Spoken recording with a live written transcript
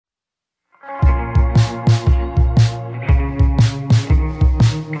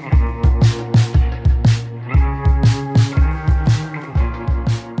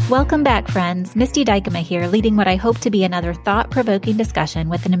Welcome back, friends. Misty Dykema here, leading what I hope to be another thought-provoking discussion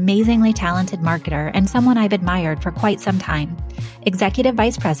with an amazingly talented marketer and someone I've admired for quite some time. Executive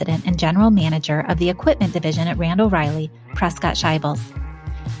Vice President and General Manager of the Equipment Division at Randall Reilly, Prescott Scheibels.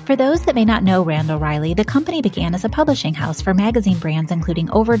 For those that may not know Randall Reilly, the company began as a publishing house for magazine brands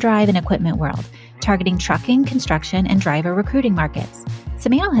including Overdrive and Equipment World, targeting trucking, construction, and driver recruiting markets.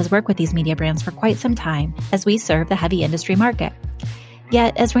 Samail has worked with these media brands for quite some time as we serve the heavy industry market.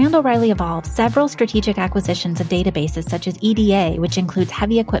 Yet, as Randall Reilly evolved, several strategic acquisitions of databases such as EDA, which includes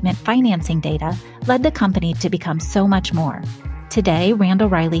heavy equipment financing data, led the company to become so much more. Today, Randall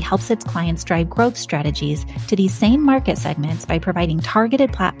Reilly helps its clients drive growth strategies to these same market segments by providing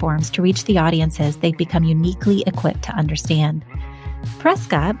targeted platforms to reach the audiences they've become uniquely equipped to understand.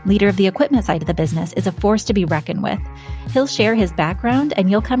 Prescott, leader of the equipment side of the business, is a force to be reckoned with. He'll share his background,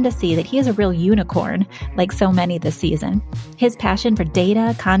 and you'll come to see that he is a real unicorn, like so many this season. His passion for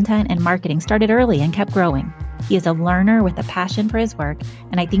data, content, and marketing started early and kept growing. He is a learner with a passion for his work,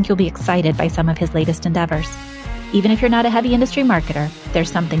 and I think you'll be excited by some of his latest endeavors. Even if you're not a heavy industry marketer,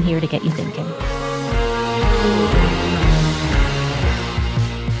 there's something here to get you thinking.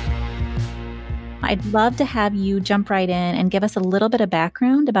 I'd love to have you jump right in and give us a little bit of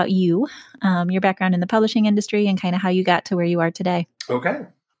background about you, your background in the publishing industry, and kind of how you got to where you are today. Okay.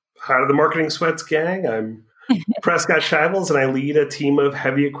 Hi to the Marketing Sweats gang. I'm Prescott Scheibels, and I lead a team of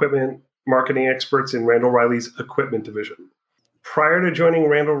heavy equipment marketing experts in Randall Reilly's Equipment Division. Prior to joining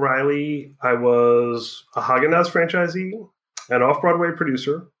Randall Reilly, I was a Haagen-Dazs franchisee, an off-Broadway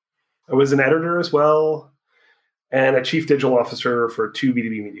producer. I was an editor as well, and a chief digital officer for 2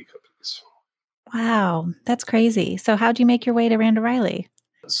 B2B media companies. Wow, that's crazy. So how'd you make your way to Randall Reilly?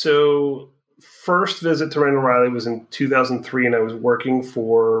 So first visit to Randall Reilly was in 2003, and I was working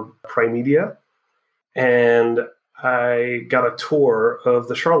for Primedia. And I got a tour of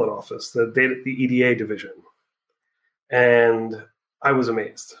the Charlotte office, the EDA division. And I was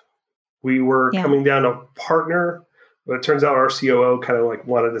amazed. We were coming down to partner, but it turns out our COO kind of like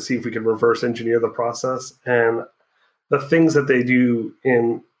wanted to see if we could reverse engineer the process. And the things that they do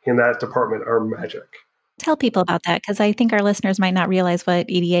in that department are magic. Tell people about that, because I think our listeners might not realize what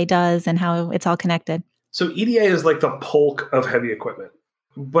EDA does and how it's all connected. So EDA is like the Polk of heavy equipment.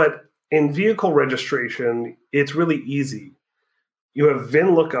 But in vehicle registration, it's really easy. You have VIN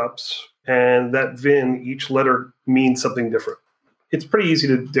lookups, and that VIN, each letter means something different. It's pretty easy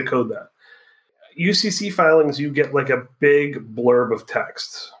to decode that. UCC filings, you get like a big blurb of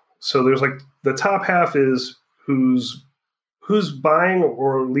text. So there's like the top half is who's buying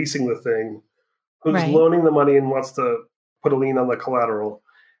or leasing the thing, who's loaning the money and wants to put a lien on the collateral.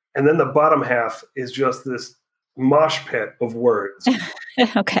 And then the bottom half is just this mosh pit of words.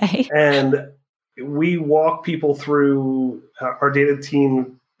 Okay. And we walk people through, our data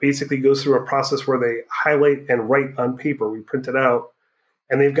team basically goes through a process where they highlight and write on paper. We print it out,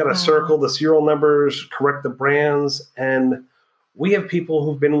 and they've got to circle the serial numbers, correct the brands. And we have people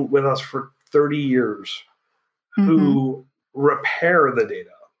who've been with us for 30 years who repair the data.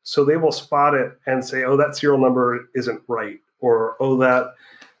 So they will spot it and say, oh, that serial number isn't right. Or, oh, that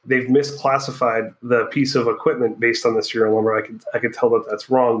they've misclassified the piece of equipment based on the serial number. I can tell that that's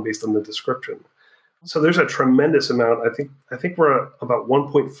wrong based on the description. So there's a tremendous amount. I think we're at about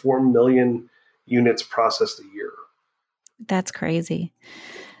 1.4 million units processed a year. That's crazy.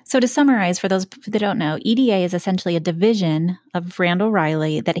 So to summarize, for those that don't know, EDA is essentially a division of Randall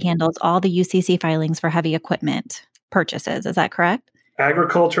Reilly that handles all the UCC filings for heavy equipment purchases. Is that correct?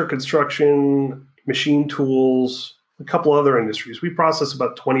 Agriculture, construction, machine tools, a couple other industries. We process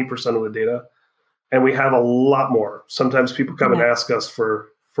about 20% of the data, and we have a lot more. Sometimes people come and ask us for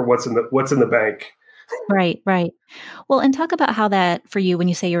what's in the bank. Right. Well, and talk about how that, for you, when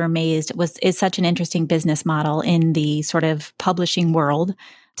you say you're amazed, is such an interesting business model in the sort of publishing world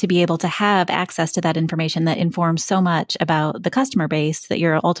to be able to have access to that information that informs so much about the customer base that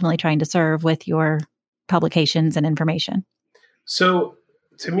you're ultimately trying to serve with your publications and information. So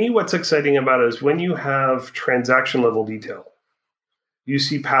to me, what's exciting about it is when you have transaction level detail, you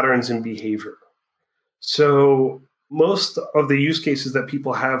see patterns in behavior. So most of the use cases that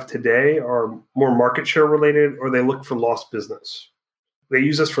people have today are more market share related, or they look for lost business. They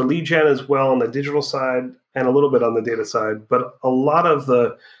use us for lead gen as well on the digital side and a little bit on the data side. But a lot of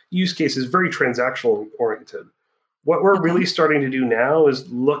the use case is very transactional oriented. What we're really starting to do now is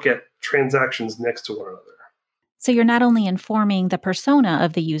look at transactions next to one another. So you're not only informing the persona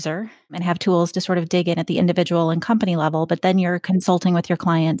of the user and have tools to sort of dig in at the individual and company level, but then you're consulting with your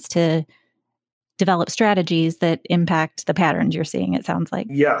clients to develop strategies that impact the patterns you're seeing, it sounds like.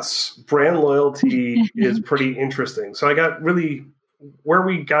 Yes. Brand loyalty is pretty interesting. So I got really where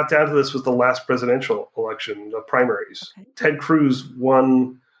we got down to this was the last presidential election, the primaries. Okay. Ted Cruz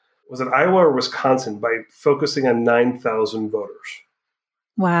won, was it Iowa or Wisconsin, by focusing on 9,000 voters.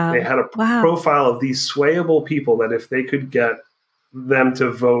 Wow. They had a profile of these swayable people that if they could get them to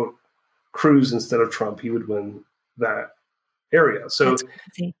vote Cruz instead of Trump, he would win that area. So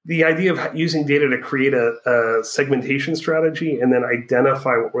the idea of using data to create a segmentation strategy and then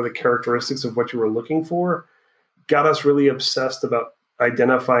identify what were the characteristics of what you were looking for got us really obsessed about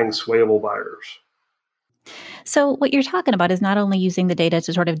identifying swayable buyers. So what you're talking about is not only using the data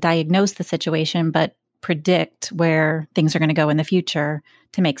to sort of diagnose the situation, but predict where things are going to go in the future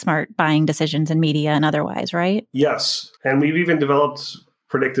to make smart buying decisions in media and otherwise, right? Yes. And we've even developed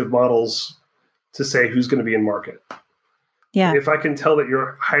predictive models to say who's going to be in market. Yeah. If I can tell that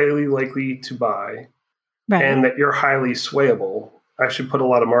you're highly likely to buy and that you're highly swayable, I should put a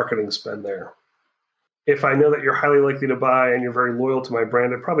lot of marketing spend there. If I know that you're highly likely to buy and you're very loyal to my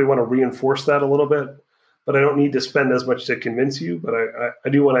brand, I probably want to reinforce that a little bit, but I don't need to spend as much to convince you. But I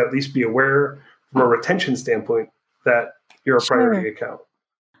do want to at least be aware from a retention standpoint that you're a priority account.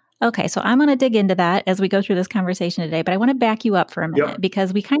 Okay, so I'm going to dig into that as we go through this conversation today, but I want to back you up for a minute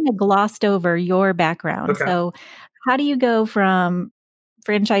because we kind of glossed over your background. Okay. So how do you go from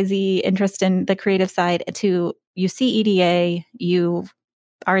franchisee interest in the creative side to you see EDA, you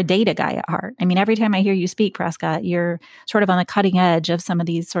are a data guy at heart? I mean, every time I hear you speak, Prescott, you're sort of on the cutting edge of some of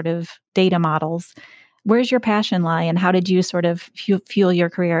these sort of data models. Where's your passion lie, and how did you sort of fuel your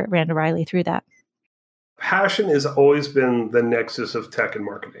career at Rand O'Reilly through that? Passion has always been the nexus of tech and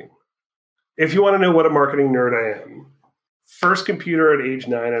marketing. If you want to know what a marketing nerd I am, first computer at age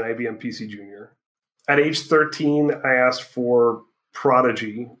 9 on IBM PC Junior. At age 13, I asked for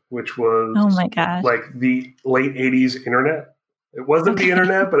Prodigy, which was like the late 80s internet. It wasn't the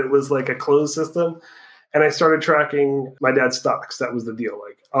internet, but it was like a closed system. And I started tracking my dad's stocks. That was the deal.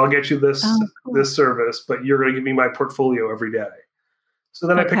 Like, I'll get you this service, but you're going to give me my portfolio every day. So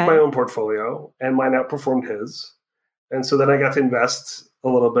then I picked my own portfolio, and mine outperformed his. And so then I got to invest a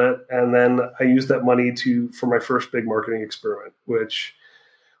little bit, and then I used that money for my first big marketing experiment, which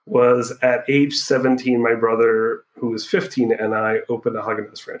was at age 17, my brother, who was 15, and I opened a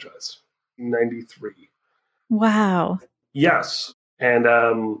Haagen-Dazs franchise in 93. Wow. Yes. And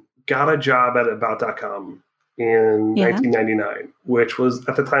got a job at About.com in 1999, which was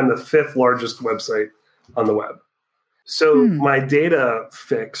at the time the 5th largest website on the web. So my data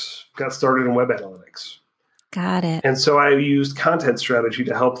fix got started in web analytics. Got it. And so I used content strategy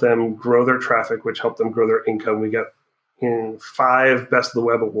to help them grow their traffic, which helped them grow their income. We got 5 Best of the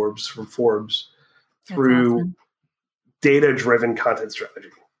Web awards from Forbes through data-driven content strategy.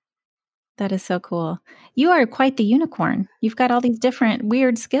 That is so cool. You are quite the unicorn. You've got all these different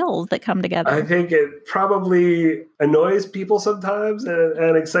weird skills that come together. I think it probably annoys people sometimes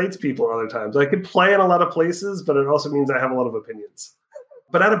and excites people other times. I could play in a lot of places, but it also means I have a lot of opinions.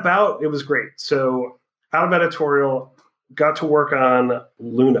 But at About, it was great. So out of editorial, got to work on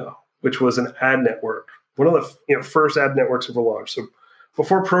Luna, which was an ad network, one of the first ad networks ever launched. So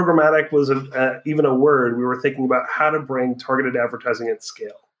before programmatic was even a word, we were thinking about how to bring targeted advertising at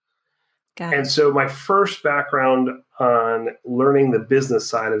scale. And so my first background on learning the business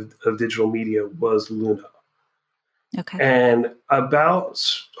side of digital media was Luna. Okay. And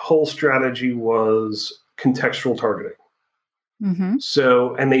About's whole strategy was contextual targeting. Mm-hmm.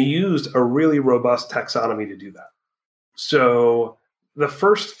 So, and they used a really robust taxonomy to do that. So the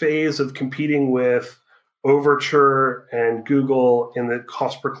first phase of competing with Overture and Google in the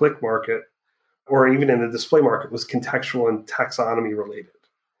cost per click market, or even in the display market, was contextual and taxonomy related.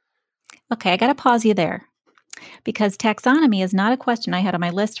 Okay, I got to pause you there because taxonomy is not a question I had on my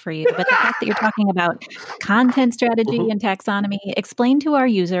list for you, but the fact that you're talking about content strategy and taxonomy, explain to our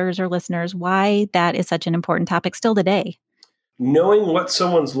users or listeners why that is such an important topic still today. Knowing what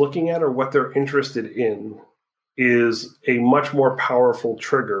someone's looking at or what they're interested in is a much more powerful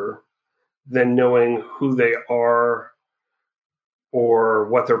trigger than knowing who they are or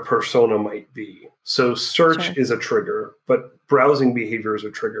what their persona might be. So search is a trigger, but browsing behavior is a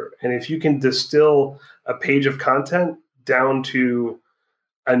trigger. And if you can distill a page of content down to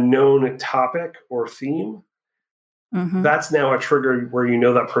a known topic or theme, that's now a trigger where you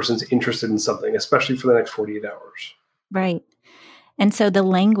know that person's interested in something, especially for the next 48 hours. Right. And so the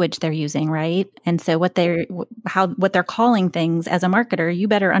language they're using, right? And so what they're calling things as a marketer, you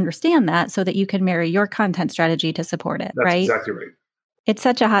better understand that so that you can marry your content strategy to support it, That's right? exactly right. It's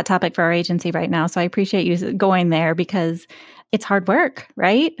such a hot topic for our agency right now. So I appreciate you going there because it's hard work,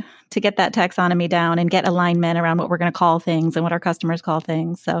 right? To get that taxonomy down and get alignment around what we're going to call things and what our customers call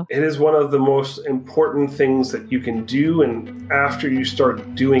things. So it is one of the most important things that you can do. And after you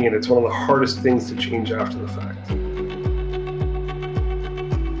start doing it, it's one of the hardest things to change after the fact.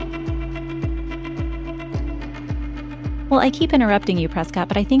 Well, I keep interrupting you, Prescott,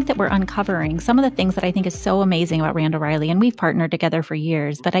 but I think that we're uncovering some of the things that I think is so amazing about Rand O'Reilly, and we've partnered together for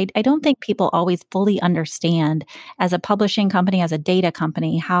years, but I don't think people always fully understand as a publishing company, as a data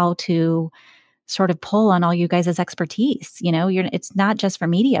company, how to sort of pull on all you guys' expertise. It's not just for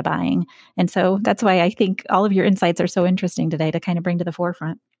media buying. And so that's why I think all of your insights are so interesting today to kind of bring to the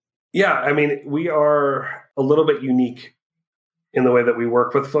forefront. Yeah, I mean, we are a little bit unique in the way that we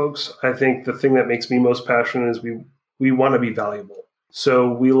work with folks. I think the thing that makes me most passionate is we want to be valuable.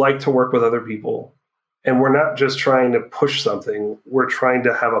 So we like to work with other people. And we're not just trying to push something, we're trying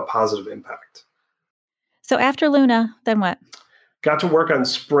to have a positive impact. So after Luna, then what? Got to work on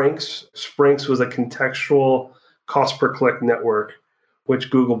Sprinks. Sprinks was a contextual cost per click network,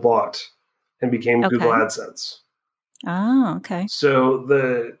 which Google bought and became Google AdSense. Oh, okay. So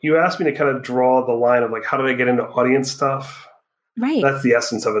you asked me to kind of draw the line of like, how did I get into audience stuff? Right. That's the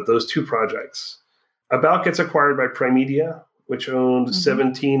essence of it, those two projects. About gets acquired by Primedia, which owned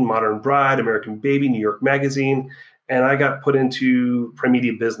 17, Modern Bride, American Baby, New York Magazine. And I got put into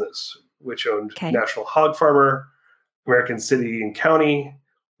Primedia Business, which owned National Hog Farmer, American City and County,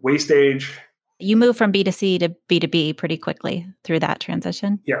 Wastage. You moved from B2C to B2B pretty quickly through that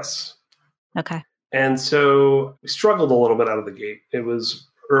transition? Yes. Okay. And so we struggled a little bit out of the gate. It was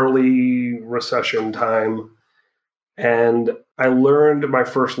early recession time. And I learned my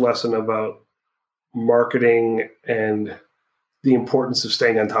first lesson about marketing and the importance of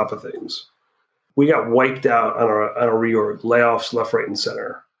staying on top of things. We got wiped out on a reorg, layoffs left, right, and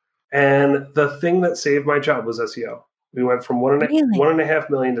center. And the thing that saved my job was SEO. We went from 1.5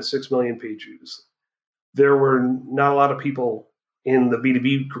 million to 6 million page views. There were not a lot of people in the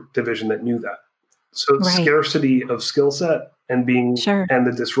B2B division that knew that. So scarcity of skill set and and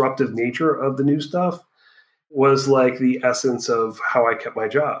the disruptive nature of the new stuff was like the essence of how I kept my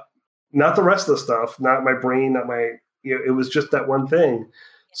job. Not the rest of the stuff, not my brain, it was just that one thing.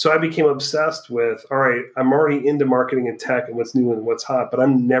 So I became obsessed with, all right, I'm already into marketing and tech and what's new and what's hot, but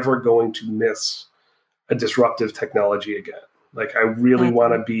I'm never going to miss a disruptive technology again. Like I really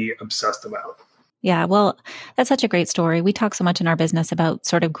want to be obsessed about it. Yeah, well, that's such a great story. We talk so much in our business about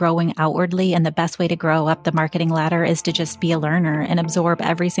sort of growing outwardly, and the best way to grow up the marketing ladder is to just be a learner and absorb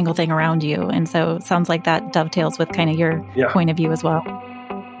every single thing around you. And so it sounds like that dovetails with kind of your point of view as well.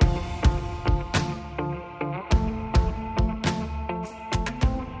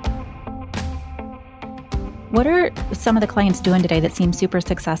 What are some of the clients doing today that seem super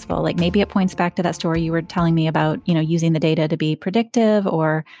successful? Like maybe it points back to that story you were telling me about, using the data to be predictive,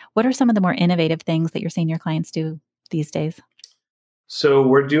 or what are some of the more innovative things that you're seeing your clients do these days? So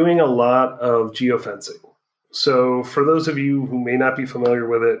we're doing a lot of geofencing. So for those of you who may not be familiar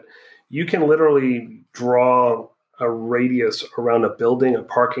with it, you can literally draw a radius around a building, a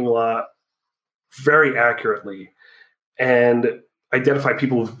parking lot very accurately and identify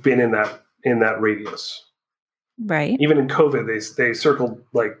people who've been in that radius. Right. Even in COVID, they circled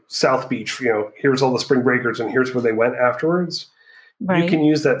like South Beach, here's all the spring breakers and here's where they went afterwards. Right. You can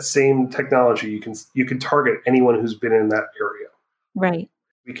use that same technology. You can target anyone who's been in that area. Right.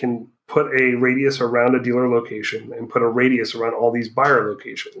 We can put a radius around a dealer location and put a radius around all these buyer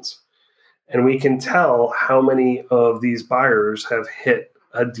locations. And we can tell how many of these buyers have hit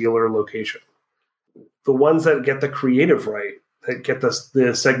a dealer location. The ones that get the creative right, that get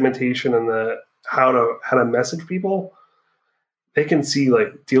the segmentation and the how to message people, they can see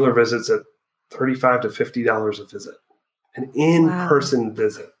like dealer visits at $35 to $50 a visit, an in-person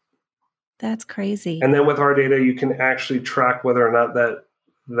visit. That's crazy. And then with our data, you can actually track whether or not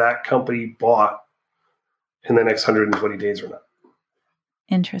that company bought in the next 120 days or not.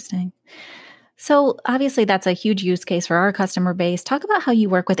 Interesting. So obviously that's a huge use case for our customer base. Talk about how you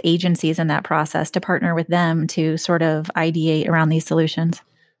work with agencies in that process to partner with them to sort of ideate around these solutions.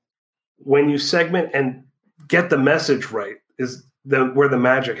 When you segment and get the message right is where the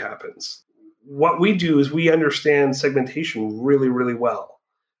magic happens. What we do is we understand segmentation really, really well.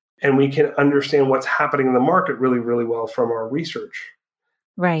 And we can understand what's happening in the market really, really well from our research.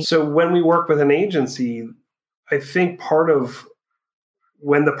 Right. So when we work with an agency, I think part of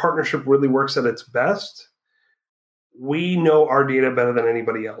when the partnership really works at its best, we know our data better than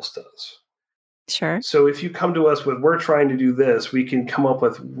anybody else does. Sure. So if you come to us with, we're trying to do this, we can come up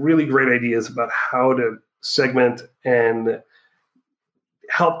with really great ideas about how to segment and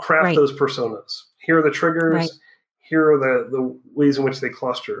help craft Right. those personas. Here are the triggers. Right. Here are the ways in which they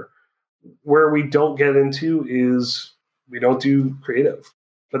cluster. Where we don't get into is we don't do creative.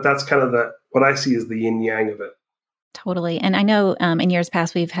 But that's kind of what I see as the yin yang of it. Totally. And I know in years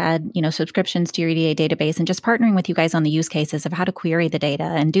past, we've had, subscriptions to your EDA database and just partnering with you guys on the use cases of how to query the data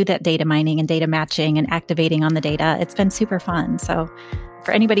and do that data mining and data matching and activating on the data. It's been super fun. So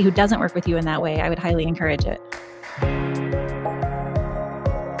for anybody who doesn't work with you in that way, I would highly encourage it.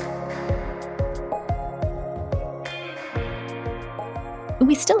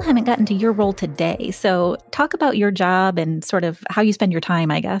 We still haven't gotten to your role today. So talk about your job and sort of how you spend your time,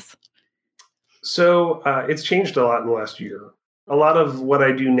 I guess. So it's changed a lot in the last year. A lot of what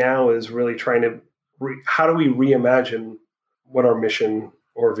I do now is really trying to, how do we reimagine what our mission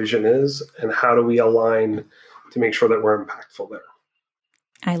or vision is, and how do we align to make sure that we're impactful there?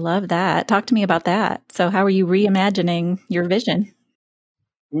 I love that. Talk to me about that. So how are you reimagining your vision?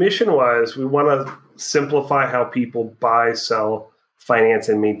 Mission-wise, we want to simplify how people buy, sell, finance,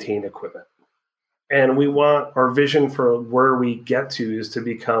 and maintain equipment. And we want our vision for where we get to is to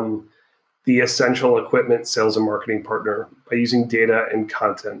become the essential equipment sales and marketing partner by using data and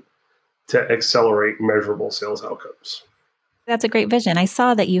content to accelerate measurable sales outcomes. That's a great vision. I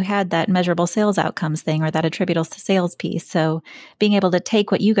saw that you had that measurable sales outcomes thing or that attributable sales piece. So being able to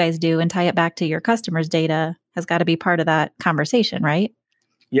take what you guys do and tie it back to your customers' data has got to be part of that conversation, right?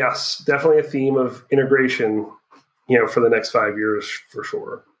 Yes, definitely a theme of integration, for the next 5 years for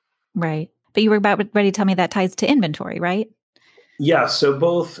sure. Right. But you were about ready to tell me that ties to inventory, right? Yeah, so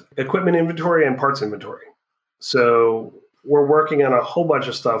both equipment inventory and parts inventory. So we're working on a whole bunch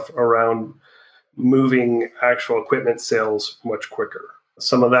of stuff around moving actual equipment sales much quicker.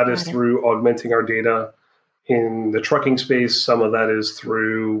 Some of that is through augmenting our data in the trucking space. Some of that is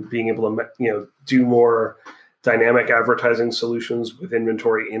through being able to, do more dynamic advertising solutions with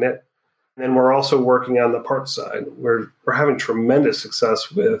inventory in it. And then we're also working on the parts side. We're having tremendous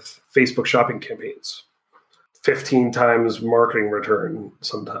success with Facebook shopping campaigns. 15 times marketing return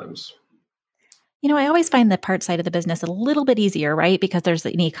sometimes. I always find the part side of the business a little bit easier, right? Because there's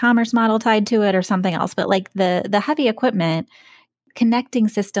an e-commerce model tied to it or something else. But like the heavy equipment, connecting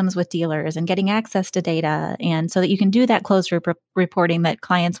systems with dealers and getting access to data, and so that you can do that closed loop reporting that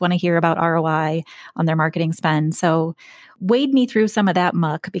clients want to hear about ROI on their marketing spend. So wade me through some of that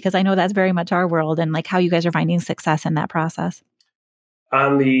muck, because I know that's very much our world, and like how you guys are finding success in that process.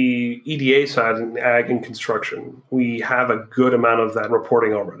 On the EDA side, in ag and construction, we have a good amount of that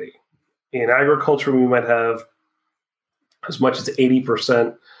reporting already. In agriculture, we might have as much as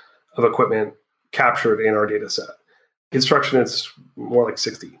 80% of equipment captured in our data set. Construction, it's more like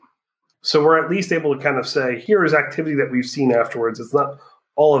 60. So we're at least able to kind of say, here is activity that we've seen afterwards. It's not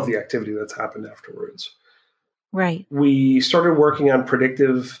all of the activity that's happened afterwards. Right. We started working on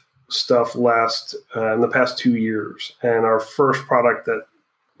predictive stuff in the past 2 years. And our first product that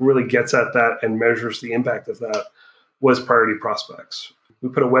really gets at that and measures the impact of that was Priority Prospects. We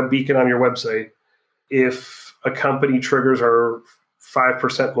put a web beacon on your website. If a company triggers our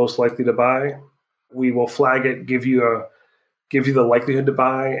 5% most likely to buy, we will flag it, give you the likelihood to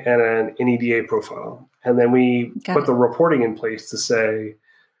buy and an EDA profile. And then we put the reporting in place to say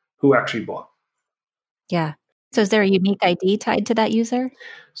who actually bought. Yeah. So is there a unique ID tied to that user?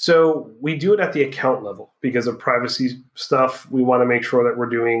 So we do it at the account level because of privacy stuff. We want to make sure that we're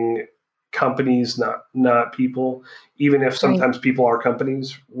doing companies, not people. Even if sometimes people are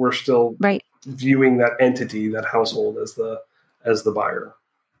companies, we're still viewing that entity, that household as the buyer.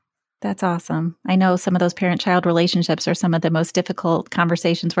 That's awesome. I know some of those parent-child relationships are some of the most difficult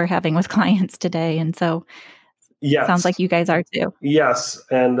conversations we're having with clients today. And so it sounds like you guys are too. Yes.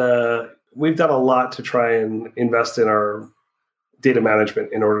 And we've done a lot to try and invest in our data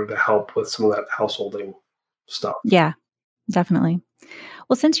management in order to help with some of that householding stuff. Yeah, definitely.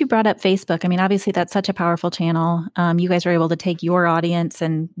 Well, since you brought up Facebook, I mean, obviously that's such a powerful channel. You guys are able to take your audience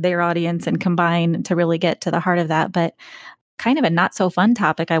and their audience and combine to really get to the heart of that. But kind of a not so fun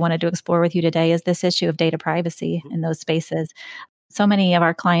topic I wanted to explore with you today is this issue of data privacy in those spaces. So many of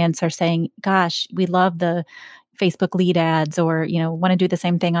our clients are saying, gosh, we love the Facebook lead ads or, want to do the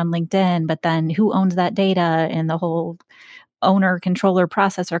same thing on LinkedIn, but then who owns that data? And the whole owner, controller,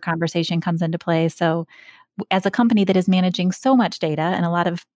 processor conversation comes into play. So as a company that is managing so much data and a lot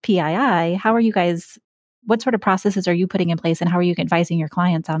of PII, what sort of processes are you putting in place and how are you advising your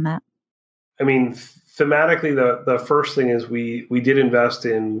clients on that? I mean, thematically, the first thing is we did invest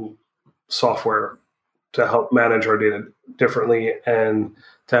in software to help manage our data differently and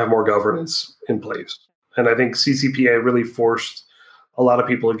to have more governance in place. And I think CCPA really forced a lot of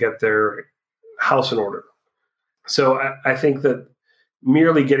people to get their house in order. So I think that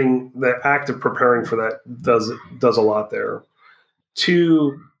merely getting the act of preparing for that does a lot there.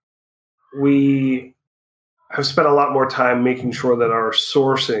 Two, we have spent a lot more time making sure that our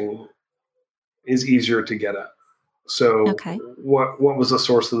sourcing is easier to get at. So Okay. what was the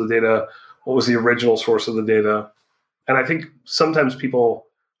source of the data? What was the original source of the data? And I think sometimes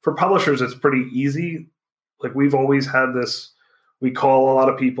for publishers, it's pretty easy. Like we've always had this, we call a lot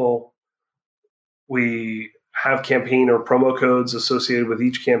of people, we have campaign or promo codes associated with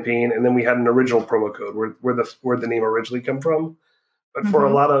each campaign, and then we had an original promo code where the name originally come from. But for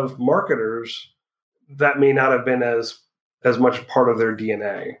a lot of marketers, that may not have been as much part of their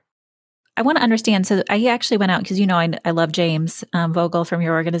DNA. I want to understand. So I actually went out because, I love James Vogel from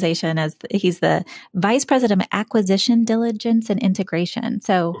your organization as he's the Vice President of Acquisition, Diligence, and Integration.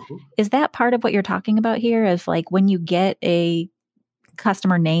 So is that part of what you're talking about here? Of like when you get a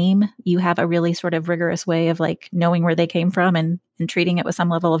customer name, you have a really sort of rigorous way of like knowing where they came from and treating it with some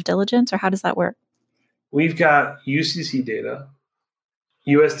level of diligence, or how does that work? We've got UCC data,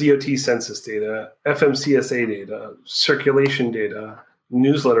 US DOT census data, FMCSA data, circulation data,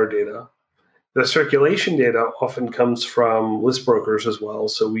 newsletter data. The circulation data often comes from list brokers as well.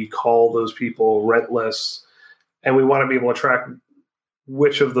 So we call those people rent lists, and we want to be able to track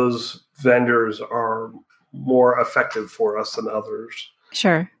which of those vendors are more effective for us than others.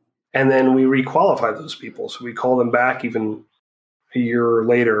 Sure. And then we requalify those people. So we call them back even a year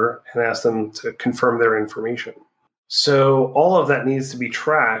later and ask them to confirm their information. So all of that needs to be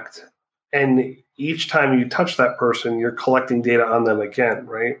tracked. And each time you touch that person, you're collecting data on them again,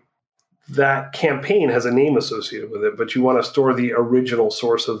 right? That campaign has a name associated with it, but you want to store the original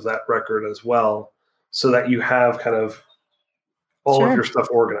source of that record as well so that you have kind of all of your stuff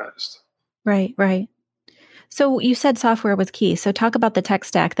organized. Right, right. So you said software was key. So talk about the tech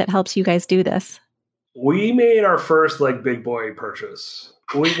stack that helps you guys do this. We made our first big boy purchase.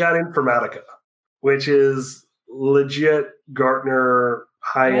 We got Informatica, which is legit Gartner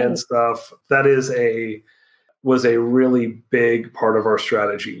high-end stuff. That was a really big part of our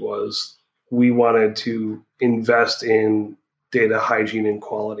strategy. Was we wanted to invest in data hygiene and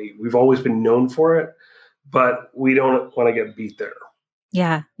quality. We've always been known for it, but we don't want to get beat there.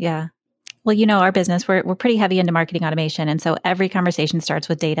 Yeah, yeah. Well, our business, we're pretty heavy into marketing automation. And so every conversation starts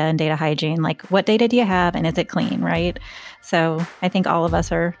with data and data hygiene. Like, what data do you have and is it clean, right? So I think all of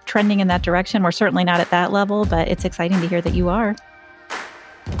us are trending in that direction. We're certainly not at that level, but it's exciting to hear that you are.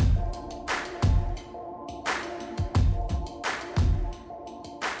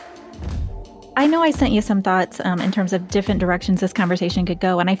 I know I sent you some thoughts in terms of different directions this conversation could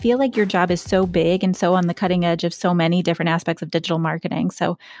go. And I feel like your job is so big and so on the cutting edge of so many different aspects of digital marketing.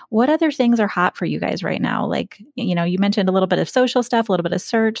 So what other things are hot for you guys right now? Like, you mentioned a little bit of social stuff, a little bit of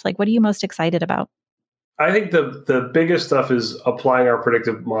search. Like, what are you most excited about? I think the biggest stuff is applying our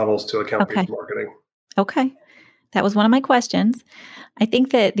predictive models to account-based marketing. Okay. That was one of my questions. I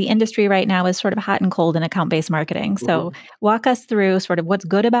think that the industry right now is sort of hot and cold in account-based marketing. So walk us through sort of what's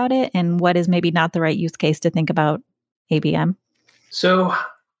good about it and what is maybe not the right use case to think about ABM. So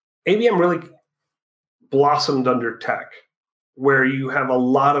ABM really blossomed under tech, where you have a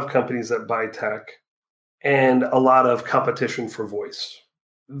lot of companies that buy tech and a lot of competition for voice.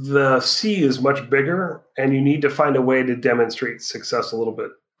 The C is much bigger, and you need to find a way to demonstrate success a little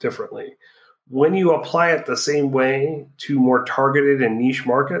bit differently. When you apply it the same way to more targeted and niche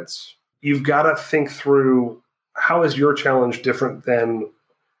markets, you've got to think through how is your challenge different than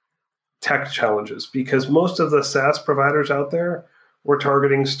tech challenges? Because most of the SaaS providers out there were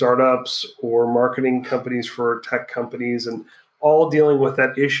targeting startups or marketing companies for tech companies and all dealing with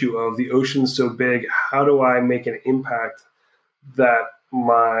that issue of the ocean's so big, how do I make an impact that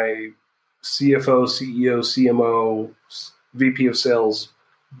my CFO, CEO, CMO, VP of sales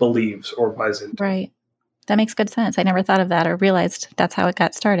believes or buys into? Right. That makes good sense. I never thought of that or realized that's how it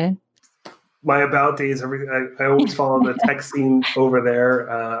got started. My about days, everything. I always follow the tech scene over there.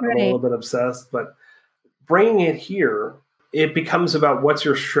 I'm a little bit obsessed, but bringing it here, it becomes about what's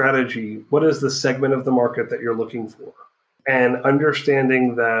your strategy? What is the segment of the market that you're looking for? And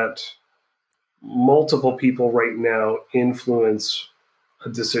understanding that multiple people right now influence a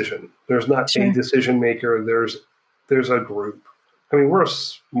decision. There's not a decision maker. There's a group. I mean, we're a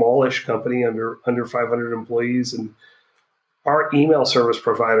smallish company under 500 employees, and our email service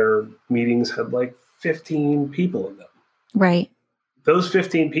provider meetings had 15 people in them. Right. Those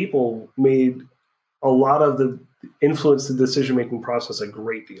 15 people made a lot of the influence the decision-making process a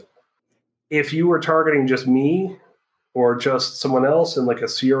great deal. If you were targeting just me or just someone else in a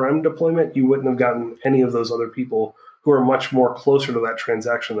CRM deployment, you wouldn't have gotten any of those other people who are much more closer to that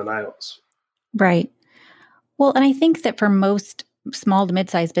transaction than I was. Right. Well, and I think that for most small to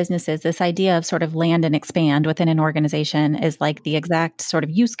mid-sized businesses, this idea of sort of land and expand within an organization is like the exact sort of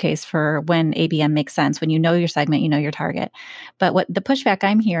use case for when ABM makes sense. When you know your segment, you know your target. But what the pushback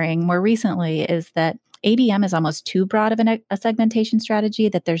I'm hearing more recently is that ABM is almost too broad of a segmentation strategy,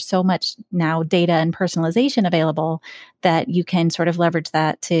 that there's so much now data and personalization available that you can sort of leverage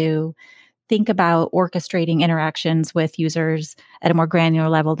that to think about orchestrating interactions with users at a more granular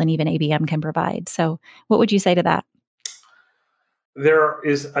level than even ABM can provide. So what would you say to that? There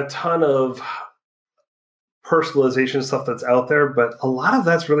is a ton of personalization stuff that's out there, but a lot of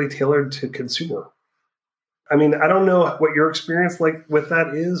that's really tailored to consumer. I mean, I don't know what your experience like with that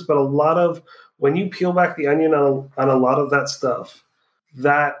is, but a lot of when you peel back the onion on a lot of that stuff,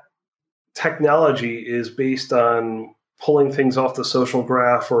 that technology is based on pulling things off the social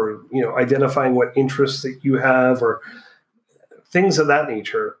graph, or identifying what interests that you have, or things of that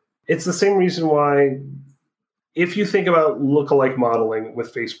nature. It's the same reason why, if you think about lookalike modeling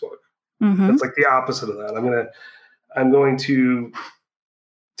with Facebook, it's like the opposite of that. I'm going to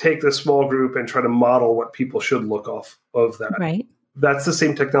take this small group and try to model what people should look off of that. Right. That's the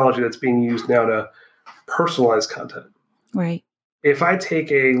same technology that's being used now to personalize content. Right. If I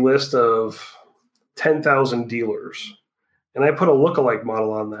take a list of 10,000 dealers and I put a lookalike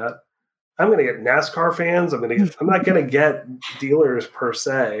model on that, I'm going to get NASCAR fans. I'm not going to get dealers per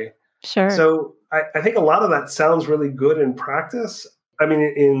se. Sure. So I think a lot of that sounds really good in practice. I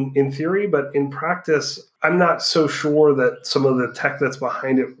mean, in theory, but in practice, I'm not so sure that some of the tech that's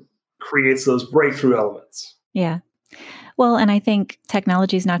behind it creates those breakthrough elements. Yeah. Well, and I think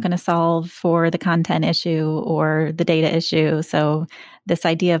technology is not going to solve for the content issue or the data issue. So this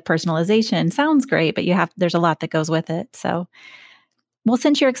idea of personalization sounds great, but there's a lot that goes with it. So, well,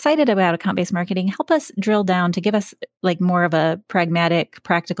 since you're excited about account-based marketing, help us drill down to give us like more of a pragmatic,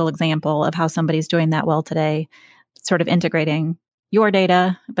 practical example of how somebody's doing that well today, sort of integrating your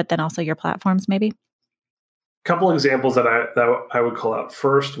data, but then also your platforms, maybe. A couple examples that I would call out.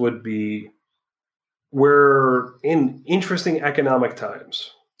 First would be, we're in interesting economic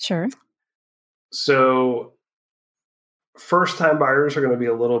times. Sure. So first-time buyers are going to be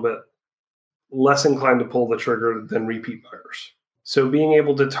a little bit less inclined to pull the trigger than repeat buyers. So being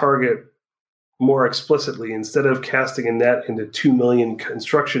able to target more explicitly, instead of casting a net into 2 million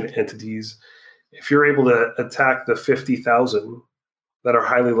construction entities, if you're able to attack the 50,000 that are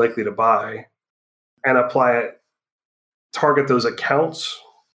highly likely to buy and target those accounts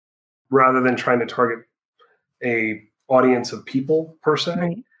rather than trying to target a audience of people per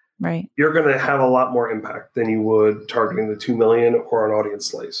se, right. You're going to have a lot more impact than you would targeting the 2 million or an audience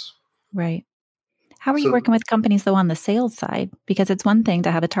slice. Right. How are you working with companies, though, on the sales side? Because it's one thing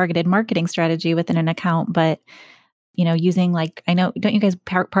to have a targeted marketing strategy within an account, but using don't you guys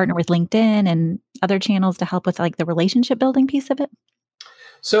partner with LinkedIn and other channels to help with like the relationship building piece of it?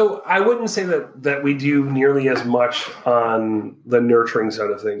 So I wouldn't say that we do nearly as much on the nurturing side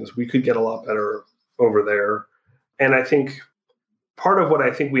of things. We could get a lot better over there. And I think part of what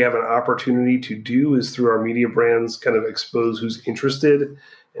I think we have an opportunity to do is through our media brands kind of expose who's interested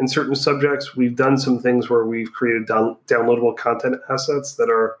in certain subjects. We've done some things where we've created downloadable content assets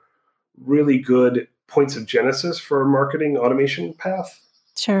that are really good points of genesis for a marketing automation path.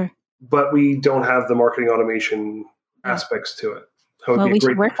 Sure. But we don't have the marketing automation aspects to it. We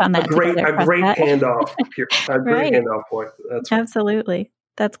should work on that. A great handoff. Great handoff point. That's right. Absolutely.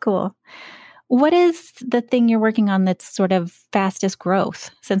 That's cool. What is the thing you're working on that's sort of fastest growth?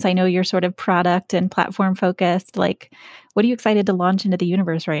 Since I know you're sort of product and platform focused, like what are you excited to launch into the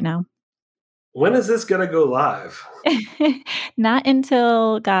universe right now? When is this going to go live? Not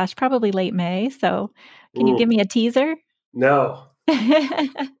until, probably late May. So can you give me a teaser? No. We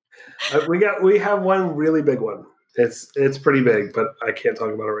have one really big one. It's pretty big, but I can't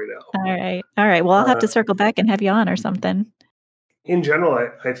talk about it right now. All right. Well, I'll have to circle back and have you on or something. In general,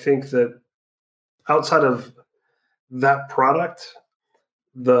 I think that outside of that product,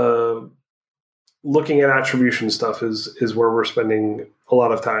 the looking at attribution stuff is where we're spending a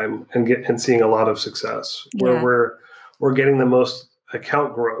lot of time and seeing a lot of success. Yeah. Where we're getting the most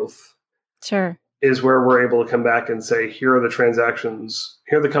account growth. Sure. Is where we're able to come back and say, here are the transactions,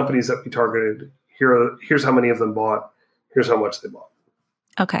 here are the companies that we targeted, here's how many of them bought, here's how much they bought.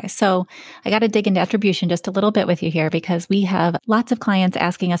 Okay, so I got to dig into attribution just a little bit with you here because we have lots of clients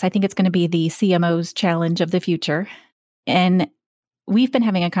asking us. I think it's going to be the CMO's challenge of the future. And we've been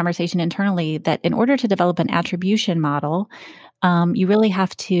having a conversation internally that in order to develop an attribution model, you really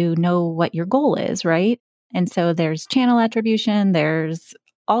have to know what your goal is, right? And so there's channel attribution, there's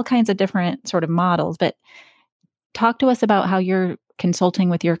all kinds of different sort of models, but talk to us about how you're consulting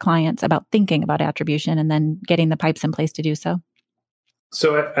with your clients about thinking about attribution and then getting the pipes in place to do so.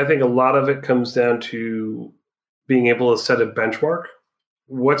 So I think a lot of it comes down to being able to set a benchmark.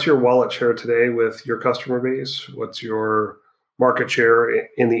 What's your wallet share today with your customer base? What's your market share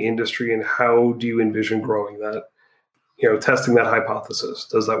in the industry, and how do you envision growing that? Testing that hypothesis.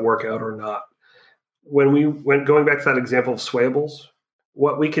 Does that work out or not? When going back to that example of swayables,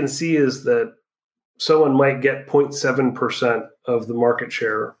 what we can see is that someone might get 0.7% of the market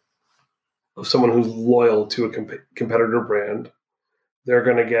share of someone who's loyal to a competitor brand. They're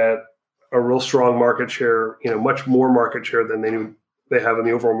going to get a real strong market share, much more market share than they have in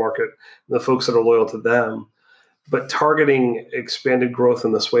the overall market, the folks that are loyal to them. But targeting expanded growth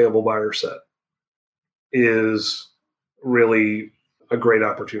in the swayable buyer set is really a great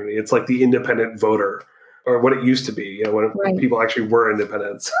opportunity. It's like the independent voter, or what it used to be, when people actually were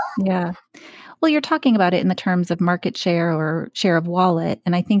independents. Yeah. Well, you're talking about it in the terms of market share or share of wallet.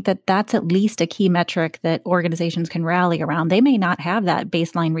 And I think that that's at least a key metric that organizations can rally around. They may not have that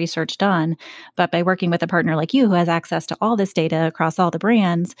baseline research done, but by working with a partner like you who has access to all this data across all the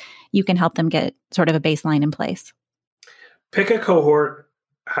brands, you can help them get sort of a baseline in place. Pick a cohort,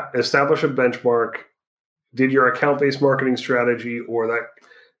 establish a benchmark, did your account-based marketing strategy or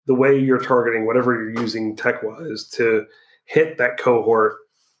the way you're targeting, whatever you're using tech-wise to hit that cohort,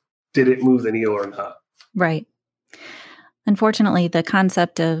 did it move the needle or not? Right. Unfortunately, the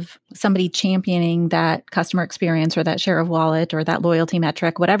concept of somebody championing that customer experience or that share of wallet or that loyalty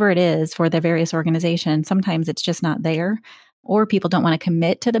metric, whatever it is for the various organizations, sometimes it's just not there, or people don't want to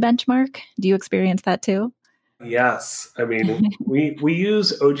commit to the benchmark. Do you experience that too? Yes. I mean, we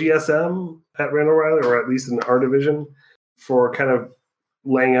use OGSM at Randall Reilly, or at least in our division, for kind of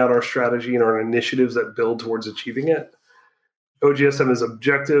laying out our strategy and our initiatives that build towards achieving it. OGSM is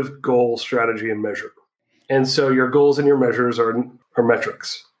objective, goal, strategy, and measure. And so your goals and your measures are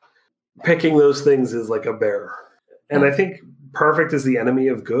metrics. Picking those things is like a bear. And I think perfect is the enemy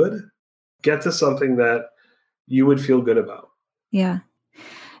of good. Get to something that you would feel good about. Yeah.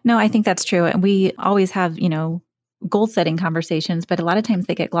 No, I think that's true. And we always have, goal setting conversations, but a lot of times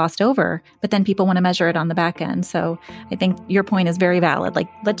they get glossed over, but then people want to measure it on the back end. So I think your point is very valid. Like,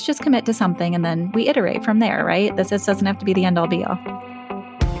 let's just commit to something and then we iterate from there, right? This just doesn't have to be the end all be all.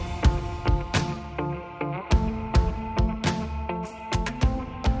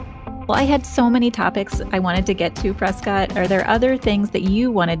 Well, I had so many topics I wanted to get to, Prescott. Are there other things that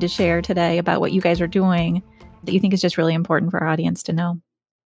you wanted to share today about what you guys are doing that you think is just really important for our audience to know?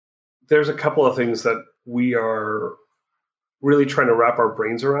 There's a couple of things that we are really trying to wrap our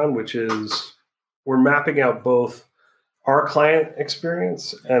brains around, which is we're mapping out both our client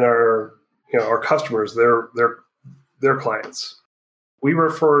experience and our customers, their clients. We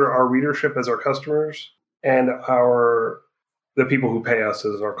refer to our readership as our customers and the people who pay us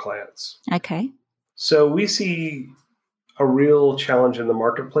as our clients. Okay. So we see a real challenge in the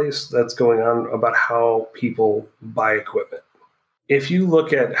marketplace that's going on about how people buy equipment. If you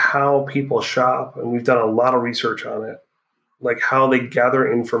look at how people shop, and we've done a lot of research on it, like how they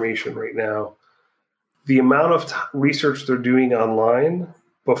gather information right now, the amount of research they're doing online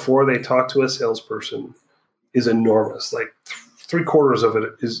before they talk to a salesperson is enormous. Like 3/4 of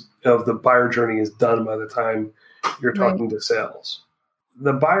it of the buyer journey is done by the time you're talking to sales.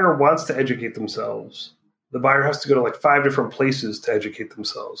 The buyer wants to educate themselves. The buyer has to go to like 5 different places to educate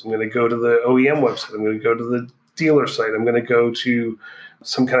themselves. I'm going to go to the OEM website. I'm going to go to the dealer site. I'm going to go to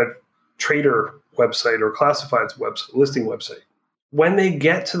some kind of trader website or classifieds website, listing website. When they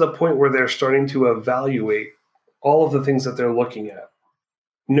get to the point where they're starting to evaluate all of the things that they're looking at,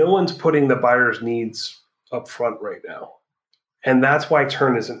 no one's putting the buyer's needs up front right now. And that's why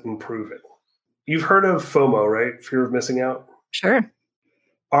turn isn't improving. You've heard of FOMO, right? Fear of missing out? Sure.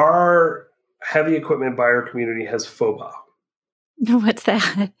 Our heavy equipment buyer community has FOBA. What's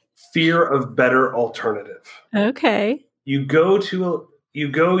that? Fear of better alternative. Okay. You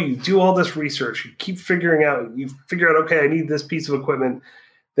do all this research, you figure out, okay, I need this piece of equipment.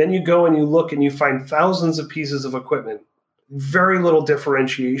 Then you go and you look and you find thousands of pieces of equipment, very little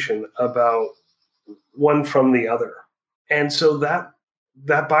differentiation about one from the other. And so that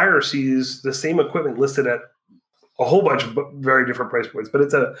buyer sees the same equipment listed at a whole bunch of very different price points, but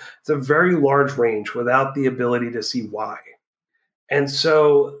it's a very large range without the ability to see why. And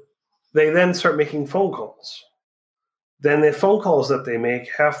so they then start making phone calls. Then the phone calls that they make,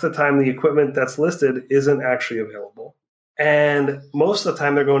 half the time the equipment that's listed isn't actually available. And most of the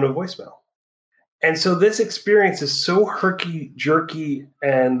time they're going to voicemail. And so this experience is so herky-jerky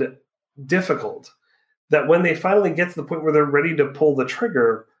and difficult that when they finally get to the point where they're ready to pull the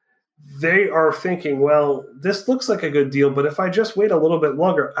trigger, they are thinking, well, this looks like a good deal, but if I just wait a little bit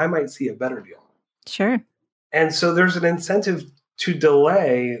longer, I might see a better deal. Sure. And so there's an incentive to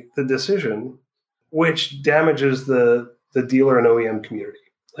delay the decision, which damages the dealer and OEM community.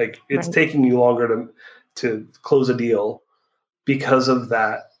 Like it's taking you longer to close a deal because of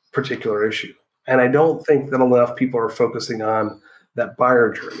that particular issue. And I don't think that enough people are focusing on that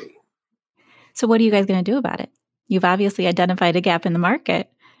buyer journey. So what are you guys going to do about it? You've obviously identified a gap in the market.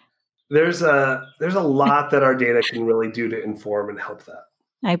 There's a lot that our data can really do to inform and help that.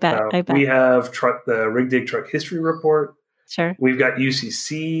 I bet. We have the Rig Dig Truck History Report. Sure. We've got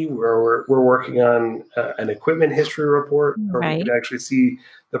UCC where we're working on an equipment history report where we can actually see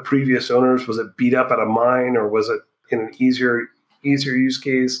the previous owners. Was it beat up at a mine or was it in an easier use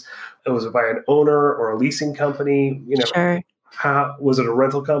case? Was it by an owner or a leasing company? Sure. How was it a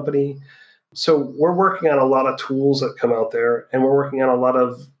rental company? So we're working on a lot of tools that come out there, and we're working on a lot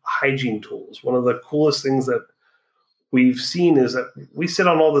of hygiene tools. One of the coolest things that we've seen is that we sit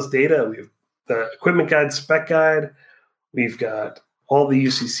on all this data. We have the equipment guide, spec guide. We've got all the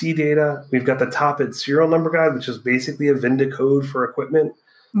UCC data. We've got the top ed serial number guide, which is basically a VINDA code for equipment.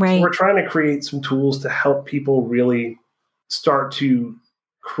 Right. So we're trying to create some tools to help people really start to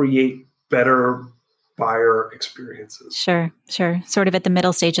create better buyer experiences. Sure. Sort of at the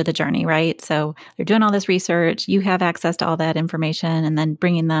middle stage of the journey, right? So they're doing all this research. You have access to all that information and then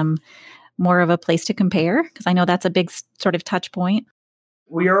bringing them more of a place to compare, because I know that's a big sort of touch point.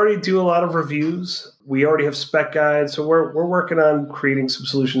 We already do a lot of reviews. We already have spec guides. So we're working on creating some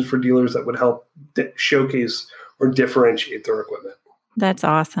solutions for dealers that would help showcase or differentiate their equipment. That's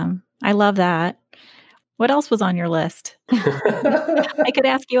awesome. I love that. What else was on your list? I could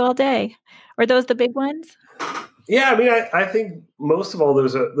ask you all day. Are those the big ones? Yeah, I mean, I think most of all,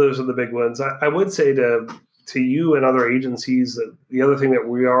 those are the big ones. I would say to you and other agencies that the other thing that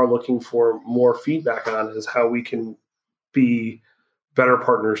we are looking for more feedback on is how we can be better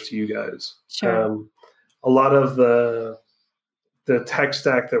partners to you guys. Sure. A lot of the tech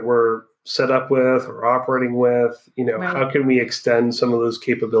stack that we're set up with or operating with, how can we extend some of those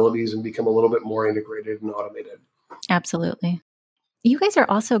capabilities and become a little bit more integrated and automated? Absolutely. You guys are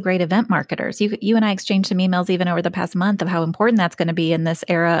also great event marketers. You and I exchanged some emails even over the past month of how important that's going to be in this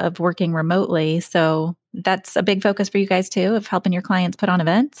era of working remotely. So that's a big focus for you guys too, of helping your clients put on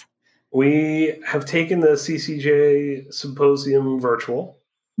events. We have taken the CCJ Symposium virtual.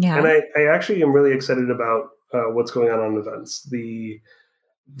 Yeah. And I actually am really excited about what's going on events.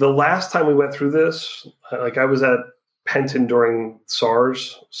 The last time we went through this, I was at Penton during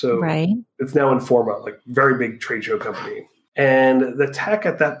SARS. So It's now Informa, very big trade show company. And the tech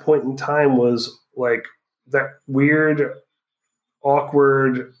at that point in time was like that weird,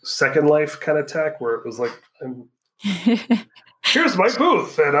 awkward Second Life kind of tech where it was like, here's my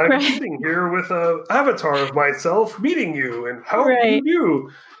booth, and I'm sitting here with an avatar of myself meeting you, and how do you do?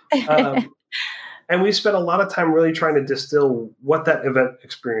 And we spent a lot of time really trying to distill what that event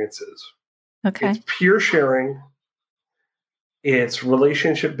experience is. Okay. It's peer sharing. It's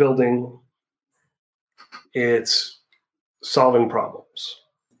relationship building. It's solving problems.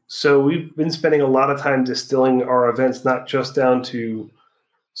 So we've been spending a lot of time distilling our events, not just down to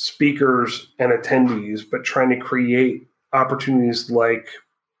speakers and attendees, but trying to create opportunities like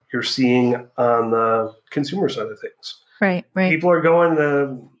you're seeing on the consumer side of things. Right. People are going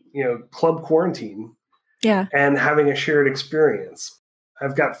to, club quarantine and having a shared experience.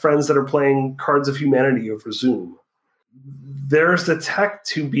 I've got friends that are playing Cards of Humanity over Zoom. There's the tech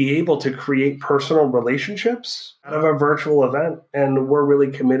to be able to create personal relationships out of a virtual event, and we're really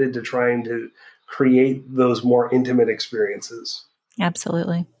committed to trying to create those more intimate experiences.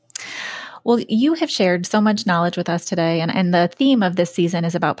 Absolutely. Well, you have shared so much knowledge with us today, and the theme of this season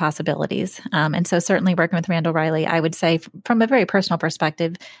is about possibilities. And so certainly working with Randall Reilly, I would say from a very personal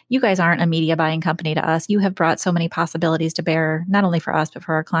perspective, you guys aren't a media buying company to us. You have brought so many possibilities to bear, not only for us, but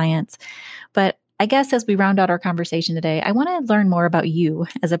for our clients. But I guess as we round out our conversation today, I want to learn more about you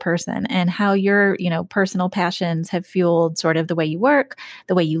as a person and how your, personal passions have fueled sort of the way you work,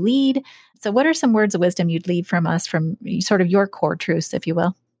 the way you lead. So what are some words of wisdom you'd leave from us, from sort of your core truths, if you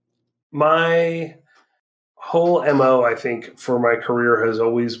will? My whole MO, I think, for my career has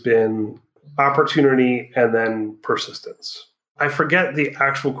always been opportunity and then persistence. I forget the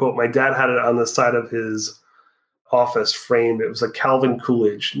actual quote. My dad had it on the side of his office framed. It was like Calvin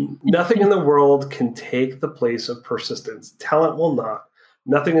Coolidge. Nothing in the world can take the place of persistence. Talent will not.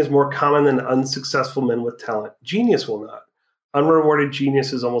 Nothing is more common than unsuccessful men with talent. Genius will not. Unrewarded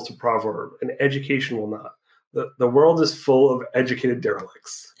genius is almost a proverb, and education will not. The world is full of educated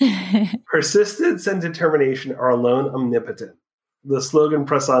derelicts. Persistence and determination are alone omnipotent. The slogan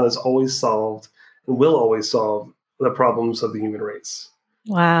 "Press on" is always solved and will always solve the problems of the human race.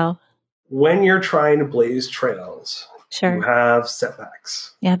 Wow. When you're trying to blaze trails, Sure. You have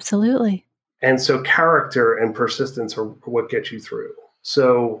setbacks. Absolutely. And so character and persistence are what get you through.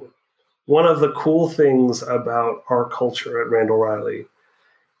 So one of the cool things about our culture at Randall Reilly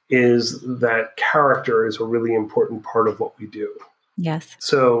is that character is a really important part of what we do. Yes.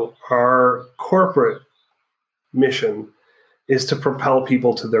 So our corporate mission is to propel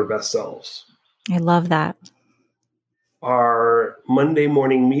people to their best selves. I love that. Our Monday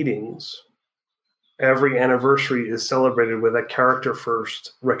morning meetings, every anniversary is celebrated with a character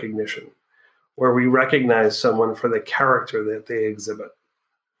first recognition, where we recognize someone for the character that they exhibit.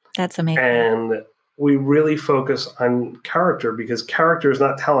 That's amazing. And we really focus on character because character is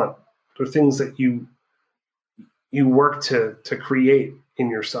not talent. They're things that you work to create in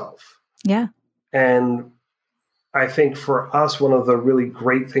yourself. Yeah. And I think for us, one of the really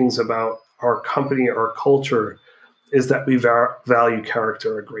great things about our company, our culture, is that we value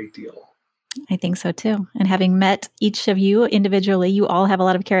character a great deal. I think so too. And having met each of you individually, you all have a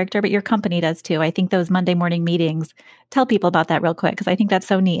lot of character, but your company does too. I think those Monday morning meetings, tell people about that real quick, because I think that's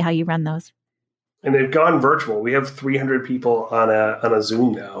so neat how you run those. And they've gone virtual. We have 300 people on a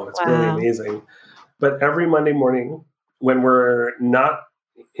Zoom now. It's really amazing. But every Monday morning, when we're not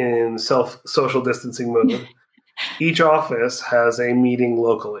in social distancing mode, each office has a meeting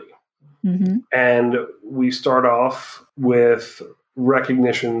locally. Mm-hmm. And we start off with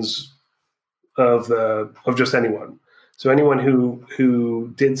recognitions of just anyone. So anyone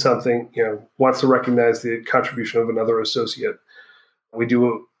who did something, wants to recognize the contribution of another associate. We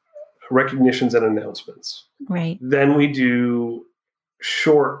do recognitions and announcements. Right. Then we do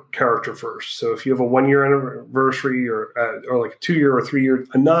short character first. So if you have a 1-year anniversary or like a 2-year or 3-year,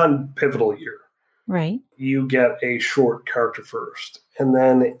 a non-pivotal year, right, you get a short character first. And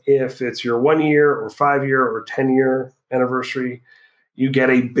then if it's your 1-year or 5-year or 10-year anniversary, you get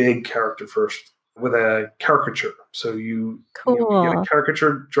a big character first with a caricature. So you get a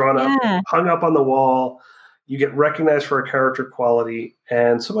caricature drawn up, hung up on the wall. You get recognized for a character quality,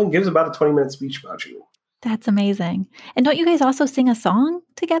 and someone gives about a 20-minute speech about you. That's amazing. And don't you guys also sing a song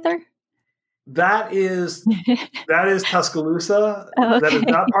together? That is Tuscaloosa. Oh, okay. That is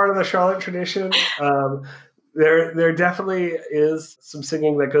not part of the Charlotte tradition. There definitely is some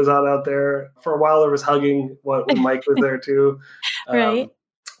singing that goes on out there. For a while, there was hugging when Mike was there too. Right.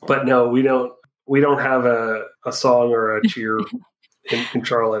 But no, we don't have a song or a cheer in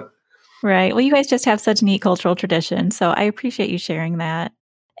Charlotte. Right. Well, you guys just have such neat cultural tradition. So I appreciate you sharing that.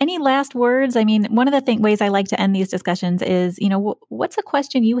 Any last words? I mean, one of the ways I like to end these discussions is, what's a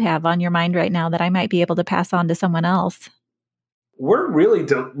question you have on your mind right now that I might be able to pass on to someone else? We're really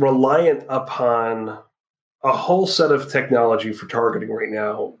reliant upon a whole set of technology for targeting right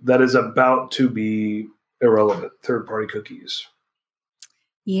now that is about to be irrelevant, third-party cookies.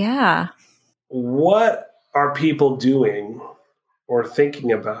 Yeah. What are people doing or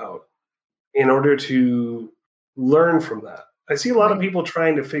thinking about in order to learn from that? I see a lot of people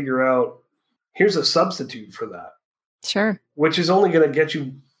trying to figure out, here's a substitute for that. Sure. Which is only going to get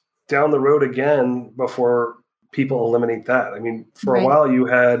you down the road again before people eliminate that. I mean, for a while you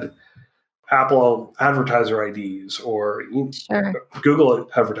had Apple advertiser IDs or Google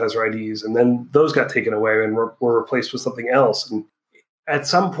advertiser IDs, and then those got taken away and were replaced with something else. And at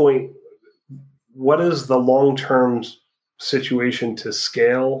some point, what is the long-term situation to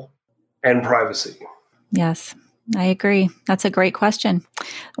scale and privacy? Yes, I agree. That's a great question.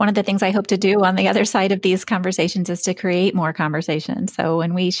 One of the things I hope to do on the other side of these conversations is to create more conversations. So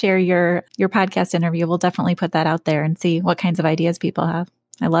when we share your podcast interview, we'll definitely put that out there and see what kinds of ideas people have.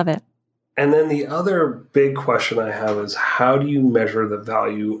 I love it. And then the other big question I have is, how do you measure the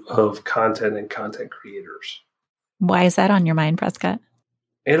value of content and content creators? Why is that on your mind, Prescott?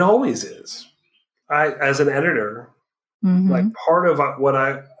 It always is. As an editor, like part of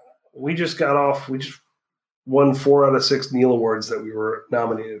what we just won 4 out of 6 Neil Awards that we were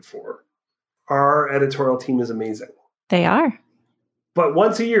nominated for. Our editorial team is amazing. They are. But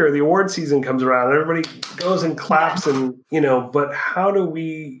once a year, the award season comes around and everybody goes and claps but how do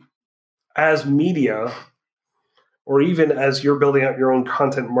we, as media, or even as you're building out your own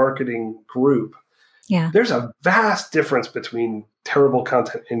content marketing group, there's a vast difference between terrible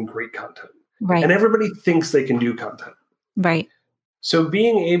content and great content. Right. And everybody thinks they can do content. Right. So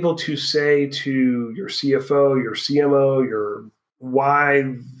being able to say to your CFO, your CMO,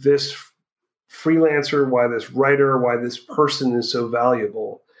 why this freelancer, why this writer, why this person is so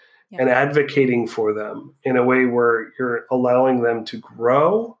valuable, and advocating for them in a way where you're allowing them to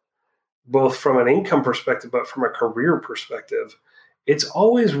grow, both from an income perspective, but from a career perspective, it's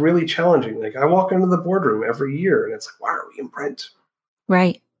always really challenging. Like I walk into the boardroom every year and it's like, why are we in print?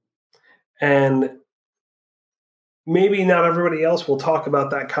 Right. And maybe not everybody else will talk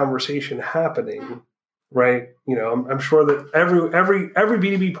about that conversation happening, right? I'm sure that every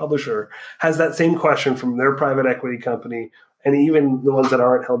B2B publisher has that same question from their private equity company, and even the ones that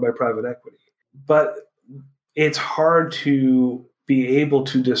aren't held by private equity. But it's hard to be able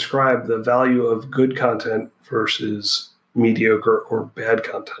to describe the value of good content versus mediocre or bad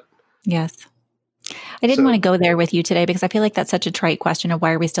content. Yes. I didn't want to go there with you today because I feel like that's such a trite question of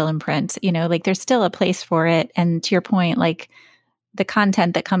why are we still in print? There's still a place for it. And to your point, the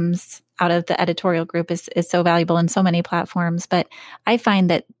content that comes out of the editorial group is so valuable in so many platforms. But I find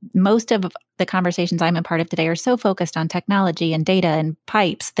that most of the conversations I'm a part of today are so focused on technology and data and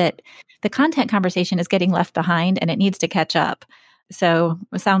pipes that the content conversation is getting left behind and it needs to catch up. So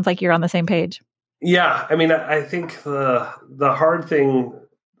it sounds like you're on the same page. Yeah. I mean, I think the hard thing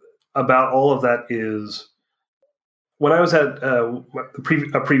about all of that is when I was at a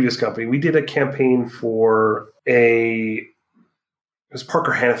previous company, we did a campaign for it was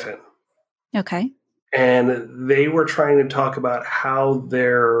Parker Hannifin. Okay. And they were trying to talk about how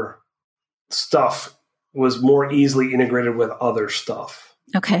their stuff was more easily integrated with other stuff.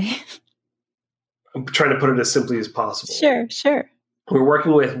 Okay. I'm trying to put it as simply as possible. Sure. We're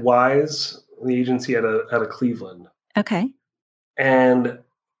working with Wise, the agency out of Cleveland. Okay. And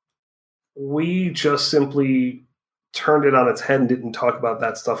we just simply turned it on its head and didn't talk about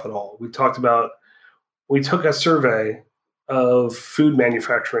that stuff at all. We took a survey of food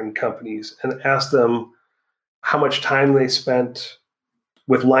manufacturing companies and asked them how much time they spent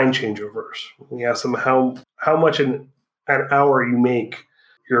with line changeovers. We asked them how much an hour you make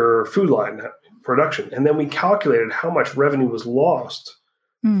your food line production. And then we calculated how much revenue was lost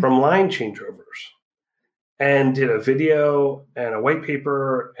from line changeovers, and did a video and a white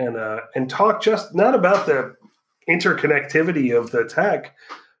paper and talk just not about the interconnectivity of the tech,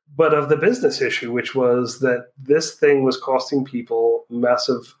 but of the business issue, which was that this thing was costing people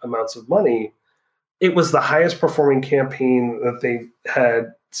massive amounts of money. It was the highest performing campaign that they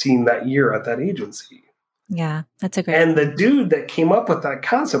had seen that year at that agency. Yeah, that's a great. And the dude that came up with that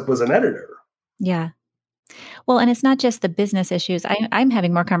concept was an editor. Yeah. Well, and it's not just the business issues. I'm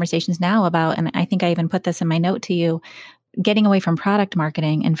having more conversations now about, and I think I even put this in my note to you, getting away from product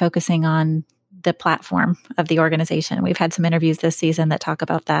marketing and focusing on the platform of the organization. We've had some interviews this season that talk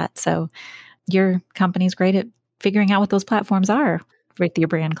about that. So your company's great at figuring out what those platforms are with your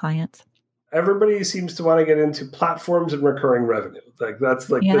brand clients. Everybody seems to want to get into platforms and recurring revenue. That's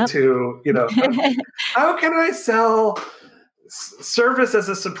the two, how can I sell service as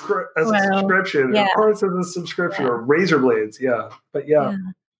a subscription, or parts as a subscription, or razor blades. Yeah. But yeah.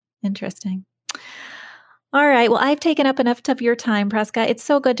 Interesting. All right. Well, I've taken up enough of your time, Prescott. It's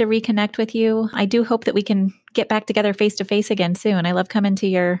so good to reconnect with you. I do hope that we can get back together face to face again soon. I love coming to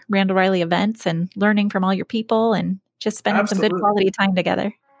your Randall Reilly events and learning from all your people and just spending some good quality time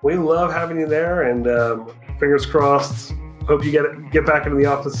together. We love having you there, and fingers crossed. Hope you get back into the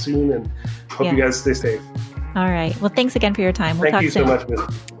office soon, and hope you guys stay safe. All right. Well, thanks again for your time. We'll talk soon. Thank you so much,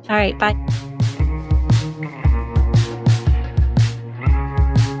 Miss. All right. Bye.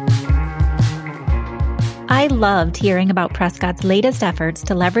 I loved hearing about Prescott's latest efforts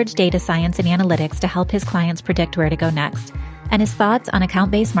to leverage data science and analytics to help his clients predict where to go next. And his thoughts on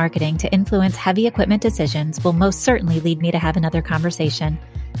account-based marketing to influence heavy equipment decisions will most certainly lead me to have another conversation.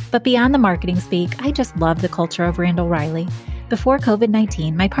 But beyond the marketing speak, I just love the culture of Randall Reilly. Before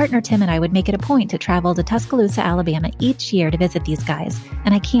COVID-19, my partner Tim and I would make it a point to travel to Tuscaloosa, Alabama each year to visit these guys,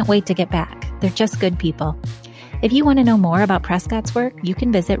 and I can't wait to get back. They're just good people. If you want to know more about Prescott's work, you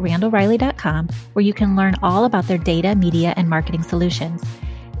can visit randallreilly.com, where you can learn all about their data, media, and marketing solutions.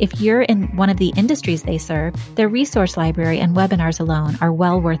 If you're in one of the industries they serve, their resource library and webinars alone are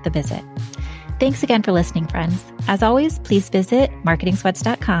well worth the visit. Thanks again for listening, friends. As always, please visit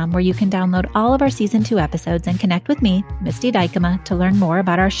marketingsweats.com, where you can download all of our Season 2 episodes and connect with me, Misty Dykema, to learn more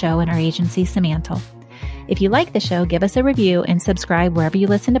about our show and our agency, Semantle. If you like the show, give us a review and subscribe wherever you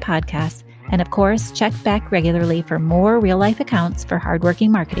listen to podcasts. And of course, check back regularly for more real-life accounts for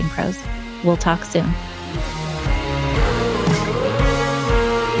hardworking marketing pros. We'll talk soon.